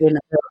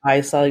her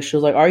eyesight. She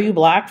was like, "Are you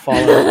Black?"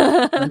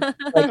 Follow.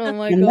 Oh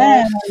my and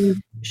gosh.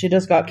 Then she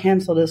just got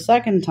canceled a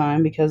second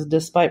time because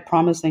despite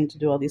promising to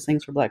do all these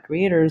things for Black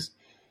creators,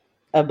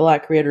 a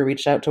Black creator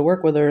reached out to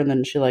work with her, and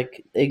then she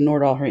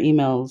ignored all her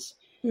emails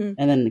and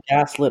then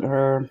gaslit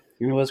her.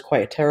 And it was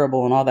quite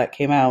terrible, and all that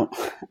came out.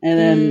 And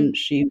then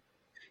she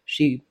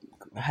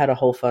had a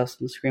whole fuss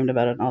and screamed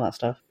about it and all that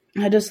stuff.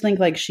 I just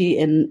think she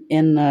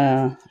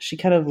she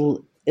kind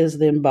of is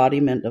the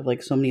embodiment of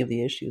so many of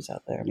the issues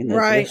out there.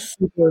 The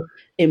super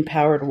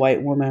empowered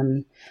white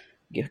woman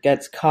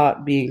gets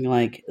caught being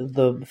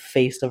the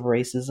face of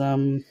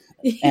racism,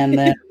 and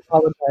then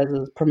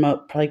apologizes,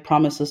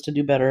 promises to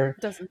do better,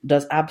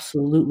 does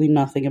absolutely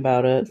nothing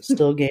about it,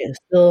 still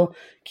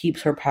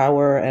keeps her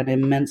power and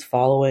immense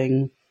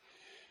following,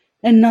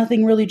 and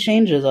nothing really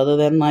changes other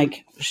than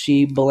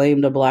she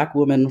blamed a Black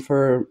woman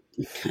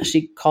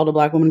she called a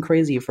Black woman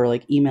crazy for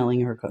emailing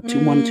her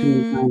too many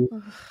times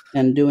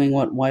and doing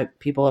what white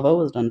people have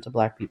always done to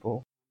Black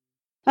people.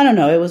 I don't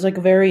know. It was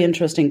very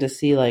interesting to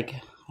see.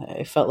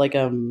 It felt I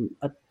don't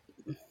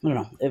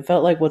know. It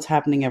felt like what's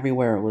happening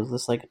everywhere was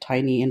this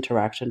tiny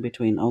interaction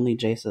between Only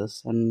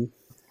Jesus and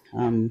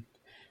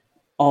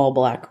all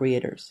Black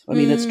creators.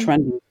 It's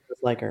trendy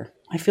just like her.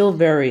 I feel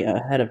very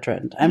ahead of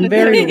trend. I'm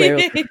very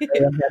rarely ahead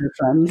of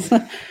trends.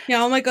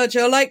 Yeah, oh my God,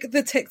 you're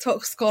the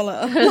TikTok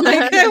scholar.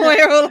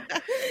 We're all...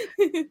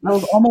 I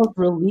was almost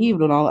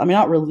relieved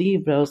not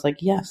relieved, but I was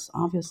yes,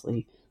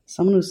 obviously.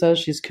 Someone who says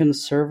she's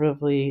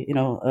conservatively,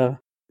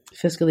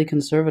 fiscally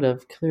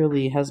conservative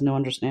clearly has no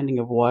understanding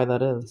of why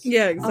that is.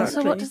 Yeah, exactly.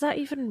 Also, what does that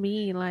even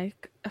mean,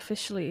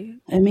 officially?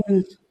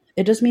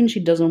 It just means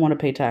she doesn't want to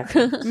pay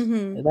taxes.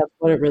 That's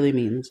what it really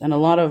means. And a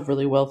lot of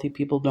really wealthy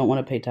people don't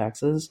want to pay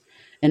taxes.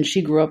 And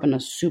she grew up in a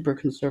super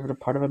conservative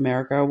part of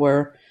America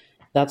where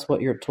that's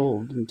what you're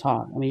told and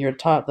taught. You're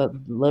taught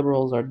that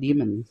liberals are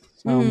demons.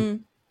 So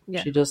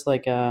she just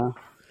that's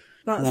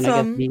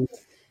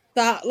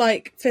that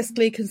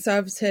fiscally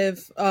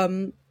conservative,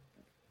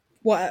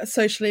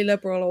 socially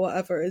liberal or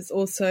whatever is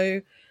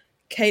also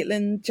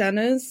Caitlyn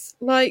Jenner's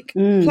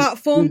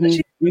platform that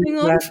she's putting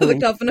on for the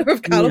governor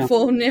of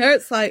California. Yeah.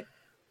 It's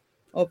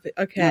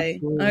okay,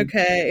 absolutely.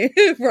 Okay,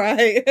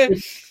 right.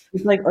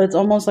 It's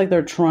almost like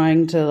they're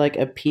trying to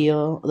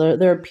appeal.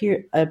 They're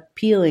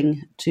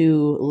appealing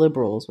to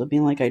liberals, but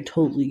being I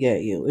totally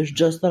get you. It's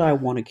just that I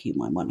want to keep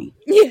my money.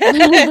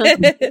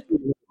 Yeah.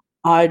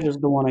 I just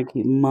don't want to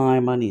keep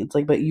my money. It's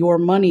but your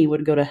money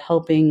would go to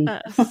helping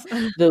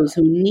those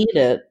who need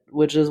it,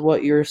 which is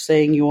what you're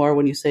saying you are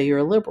when you say you're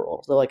a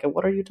liberal. So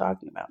what are you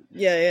talking about?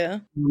 Yeah.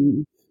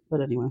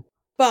 But anyway.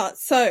 But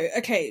so,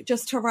 okay,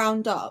 just to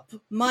round up,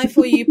 my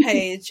For You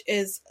page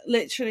is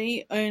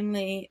literally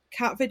only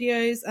cat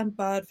videos and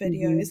bird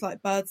videos,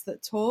 birds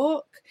that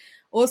talk.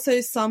 Also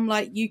some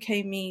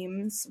UK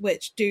memes,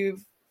 which do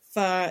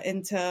veer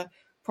into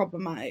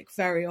problematic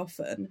very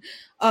often.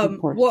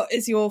 What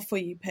is your For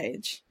You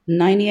page?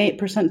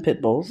 98%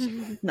 pit bulls.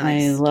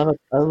 Nice.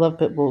 I love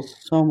pit bulls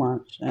so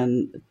much,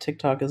 and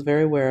TikTok is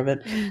very aware of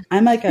it.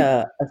 I'm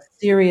a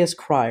serious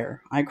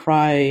crier. I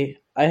cry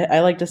I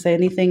like to say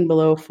anything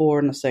below 4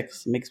 and a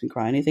 6 makes me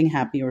cry. Anything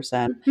happy or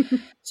sad.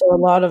 So a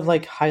lot of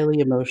like highly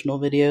emotional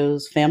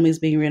videos, families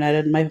being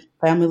reunited. My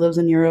family lives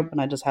in Europe, and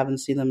I just haven't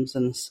seen them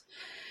since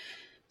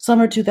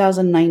summer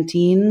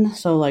 2019.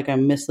 So like I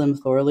miss them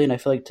thoroughly, and I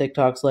feel like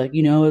TikTok's like,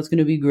 it's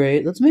gonna be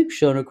great. Let's make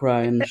Shona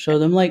cry and show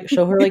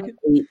her like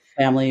 8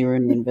 family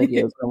reunion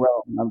videos in a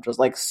row. And I'm just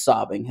like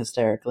sobbing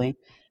hysterically.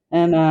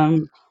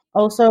 And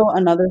also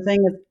another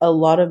thing is a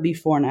lot of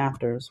before and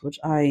afters, which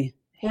I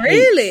hate.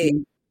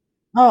 Really?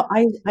 Oh,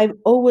 I've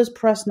always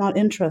pressed not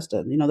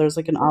interested. There's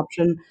like an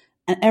option,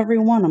 and every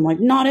one I'm like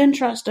not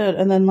interested,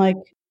 and then like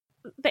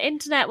the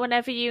internet,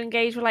 whenever you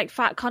engage with like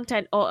fat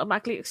content,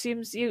 automatically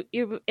assumes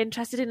you're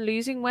interested in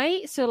losing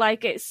weight. So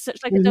like it's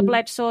such like a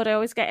double-edged sword. I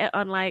always get it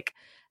on like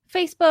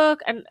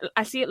Facebook, and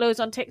I see it loads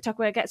on TikTok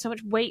where I get so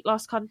much weight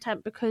loss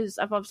content because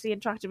I've obviously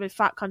interacted with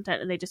fat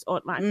content, and they just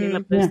automatically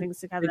lump those things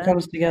together. It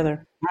comes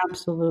together,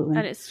 absolutely.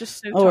 And it's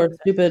just so or toxic.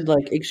 Stupid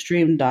like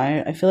extreme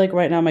diet. I feel like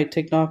right now my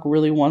TikTok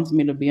really wants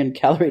me to be in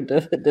calorie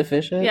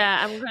deficient.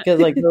 Yeah, because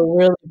like they're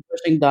really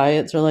pushing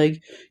diets. Are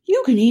like,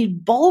 you can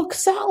eat bulk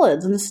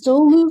salads and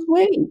still lose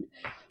weight.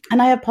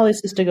 And I have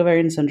polycystic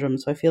ovarian syndrome,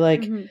 so I feel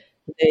like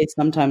they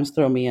sometimes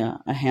throw me a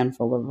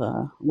handful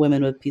of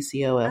women with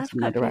PCOS in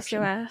my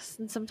direction. PCOS,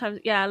 and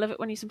sometimes, I love it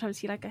when you sometimes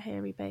see like a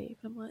hairy babe.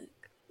 I'm like,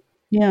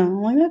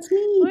 that's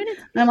me.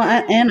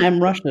 And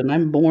I'm Russian.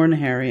 I'm born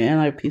hairy, and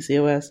I have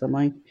PCOS. I'm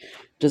like,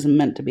 just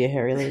meant to be a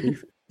hairy lady.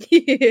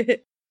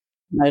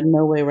 I had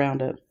no way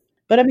around it.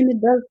 But I mean,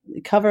 it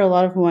does cover a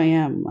lot of who I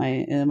am.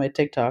 In my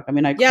TikTok. I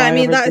mean,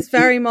 that is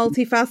very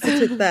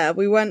multifaceted. There,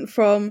 we went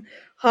from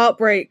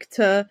heartbreak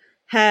to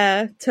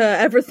hair to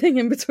everything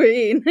in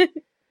between.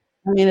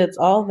 I mean, it's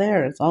all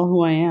there. It's all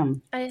who I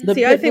am. I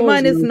think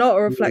mine is not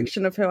a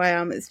reflection of who I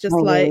am. It's just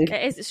it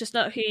is. It's just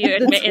not who you're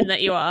admitting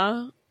that you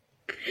are.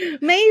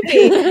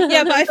 Maybe.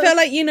 Yeah, but I feel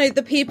like,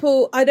 the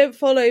people, I don't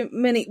follow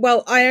many.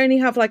 Well, I only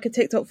have like a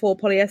TikTok for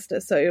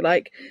polyester. So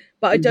like,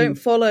 but I don't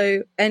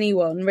follow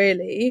anyone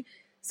really.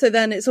 So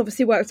then it's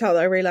obviously worked out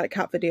that I really like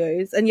cat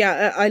videos. And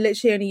yeah, I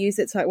literally only use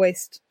it to like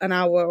waste an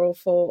hour or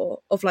 4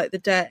 of like the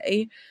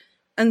day.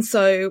 And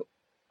so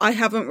I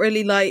haven't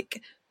really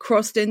like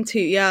crossed into,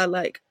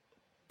 like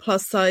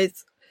plus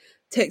size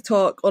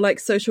TikTok or like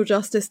social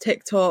justice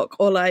TikTok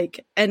or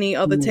like any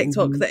other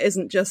TikTok that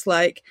isn't just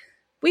like,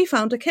 we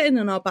found a kitten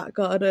in our back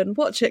garden,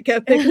 watch it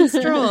get big and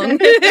strong.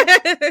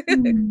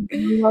 I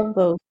love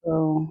those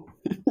though.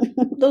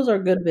 Those are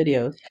good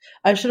videos.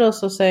 I should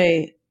also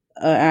say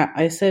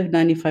I said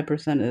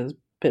 95% is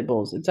pit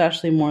bulls. It's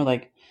actually more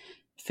like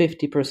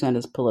 50%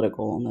 is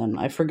political, and then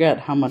I forget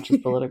how much is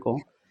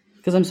political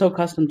because I'm so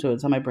accustomed to it.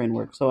 It's how my brain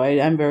works. So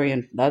I'm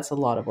very that's a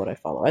lot of what I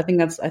follow. I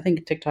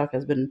think TikTok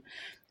has been.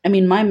 I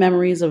mean, my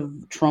memories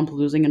of Trump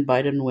losing and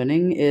Biden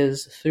winning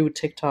is through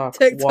TikTok.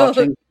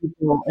 Watching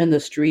people in the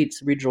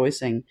streets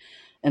rejoicing.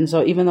 And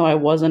so even though I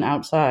wasn't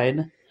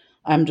outside,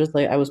 I'm just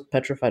like, I was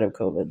petrified of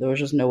COVID. There was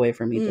just no way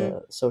for me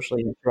to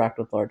socially interact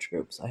with large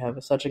groups. I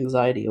have such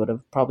anxiety. The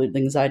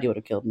anxiety would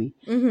have killed me.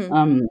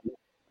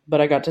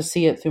 But I got to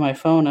see it through my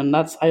phone. And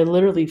I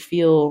literally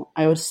feel,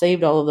 I was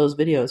saved all of those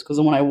videos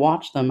because when I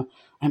watch them,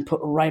 I'm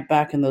put right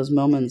back in those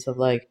moments of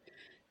like,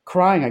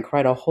 crying. I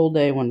cried a whole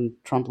day when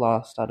Trump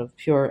lost out of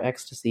pure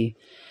ecstasy.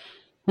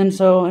 And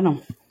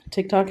so,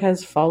 TikTok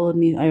has followed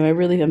me. I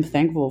really am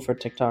thankful for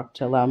TikTok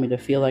to allow me to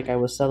feel like I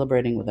was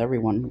celebrating with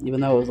everyone,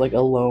 even though it was like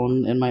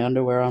alone in my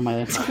underwear on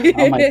my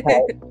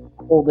couch,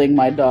 holding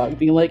my dog,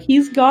 being like,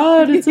 he's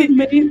God, it's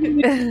amazing.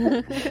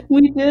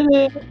 We did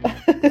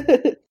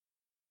it.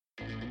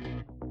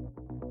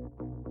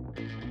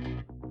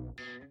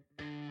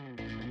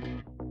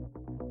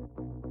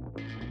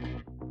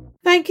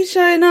 Thank you,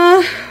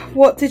 Shona.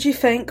 What did you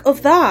think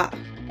of that?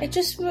 It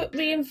just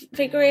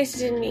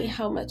reinvigorated in me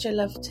how much I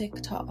love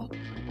TikTok.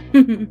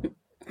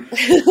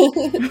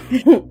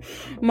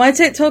 My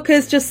TikTok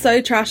is just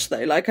so trash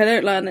though. Like, I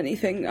don't learn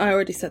anything. I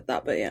already said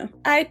that, but yeah.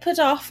 I put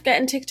off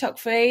getting TikTok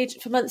for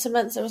months and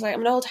months. I was like,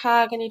 I'm an old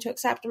hag. I need to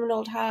accept I'm an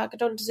old hag. I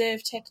don't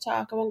deserve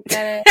TikTok. I won't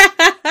get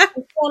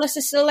it.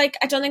 Honestly, still, like,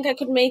 I don't think I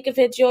could make a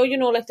video,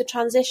 like the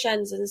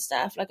transitions and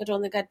stuff. Like, I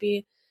don't think I'd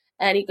be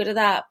any good at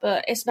that.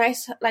 But it's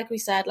nice, like we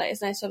said, like,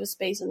 it's nice to have a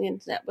space on the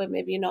internet where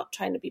maybe you're not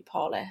trying to be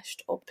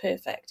polished or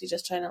perfect. You're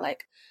just trying to,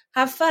 like,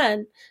 have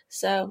fun.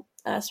 So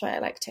that's why I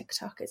like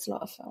TikTok. It's a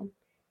lot of fun.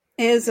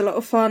 It is a lot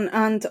of fun,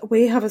 and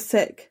we have a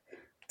sick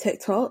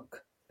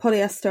TikTok.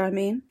 Polyester, I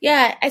mean.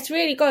 Yeah, it's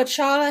really good.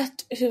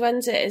 Charlotte, who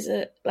runs it, is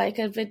a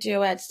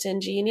video editing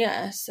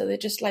genius. So they're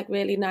just like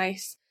really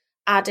nice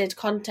added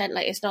content.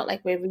 Like, it's not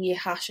like we're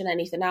rehashing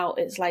anything out.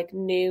 It's like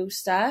new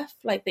stuff,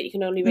 like that you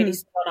can only really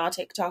see on our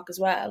TikTok as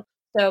well.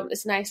 So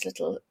it's a nice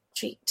little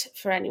treat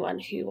for anyone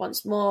who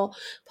wants more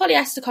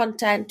polyester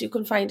content. You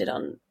can find it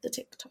on the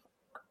TikTok.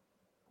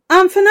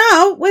 And for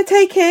now, we're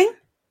taking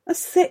a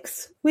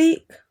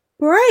 6-week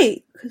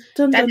break.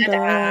 Dun, dun,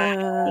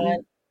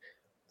 dun.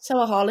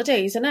 Summer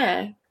holidays, isn't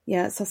it?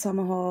 Yeah, it's a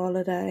summer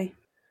holiday.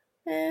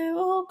 We're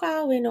all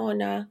going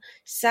on a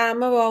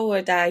summer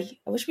holiday.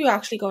 I wish we were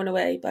actually going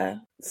away, but...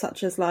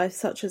 Such is life,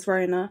 such is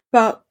Rona.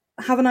 But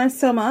have a nice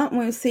summer, and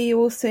we'll see you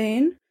all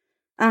soon.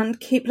 And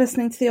keep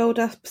listening to the old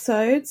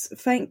episodes.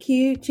 Thank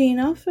you,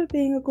 Gina, for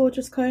being a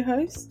gorgeous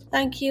co-host.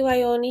 Thank you,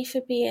 Ione,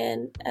 for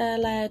being a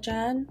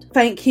legend.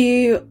 Thank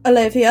you,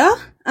 Olivia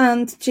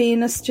and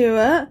Gina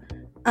Stewart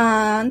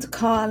and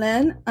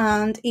Carlin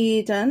and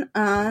Eden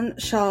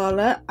and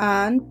Charlotte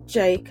and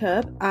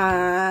Jacob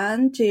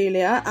and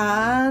Julia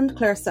and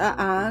Clarissa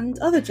and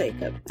other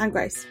Jacob and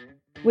Grace.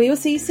 We will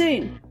see you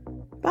soon.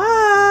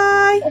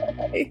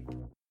 Bye!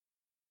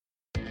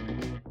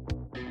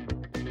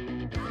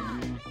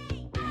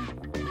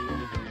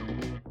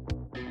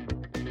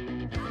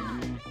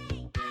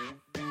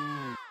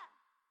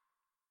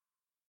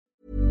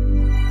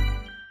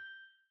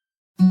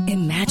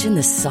 Imagine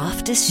the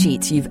softest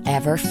sheets you've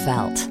ever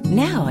felt.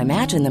 Now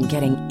imagine them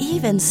getting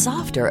even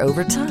softer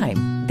over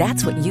time.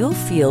 That's what you'll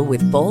feel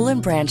with Boll &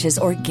 Branch's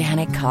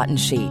organic cotton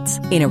sheets.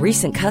 In a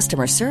recent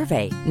customer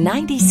survey,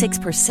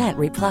 96%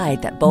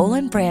 replied that Boll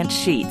 & Branch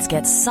sheets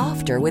get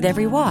softer with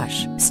every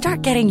wash.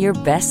 Start getting your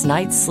best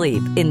night's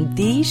sleep in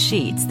these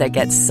sheets that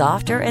get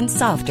softer and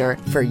softer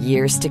for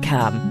years to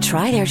come.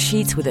 Try their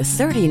sheets with a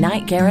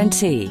 30-night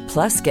guarantee.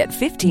 Plus, get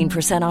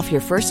 15% off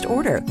your first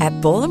order at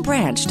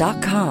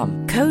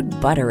bollandbranch.com.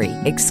 Code BUTTERY.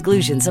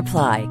 Exclusions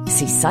apply.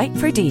 See site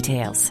for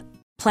details.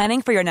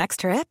 Planning for your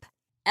next trip?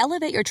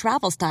 Elevate your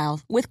travel style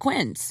with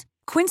Quince.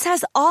 Quince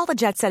has all the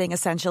jet-setting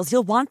essentials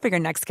you'll want for your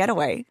next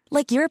getaway,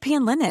 like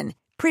European linen,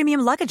 premium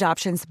luggage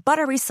options,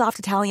 buttery soft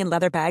Italian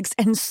leather bags,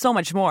 and so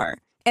much more.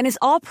 And is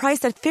all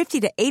priced at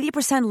 50 to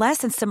 80% less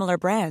than similar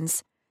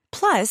brands.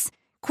 Plus,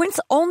 Quince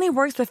only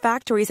works with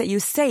factories that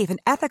use safe and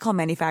ethical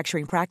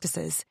manufacturing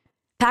practices.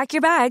 Pack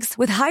your bags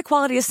with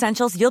high-quality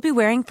essentials you'll be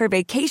wearing for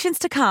vacations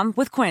to come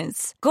with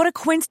Quince. Go to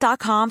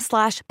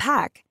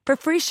quince.com/pack for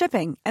free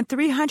shipping and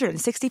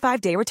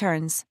 365-day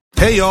returns.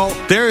 Hey, y'all,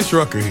 Darius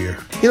Rucker here.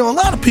 You know, a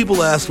lot of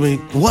people ask me,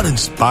 what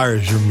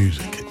inspires your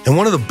music? And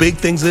one of the big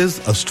things is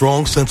a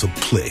strong sense of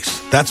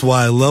place. That's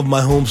why I love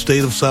my home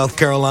state of South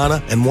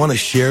Carolina and want to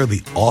share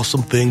the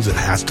awesome things it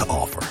has to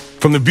offer.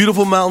 From the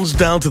beautiful mountains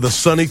down to the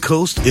sunny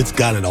coast, it's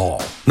got it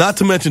all. Not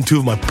to mention two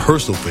of my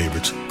personal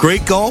favorites,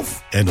 great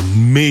golf and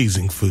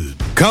amazing food.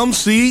 Come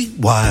see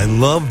why I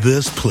love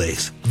this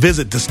place.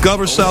 Visit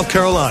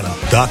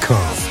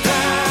discoversouthcarolina.com.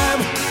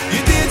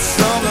 You did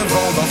something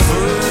for the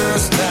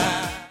first time.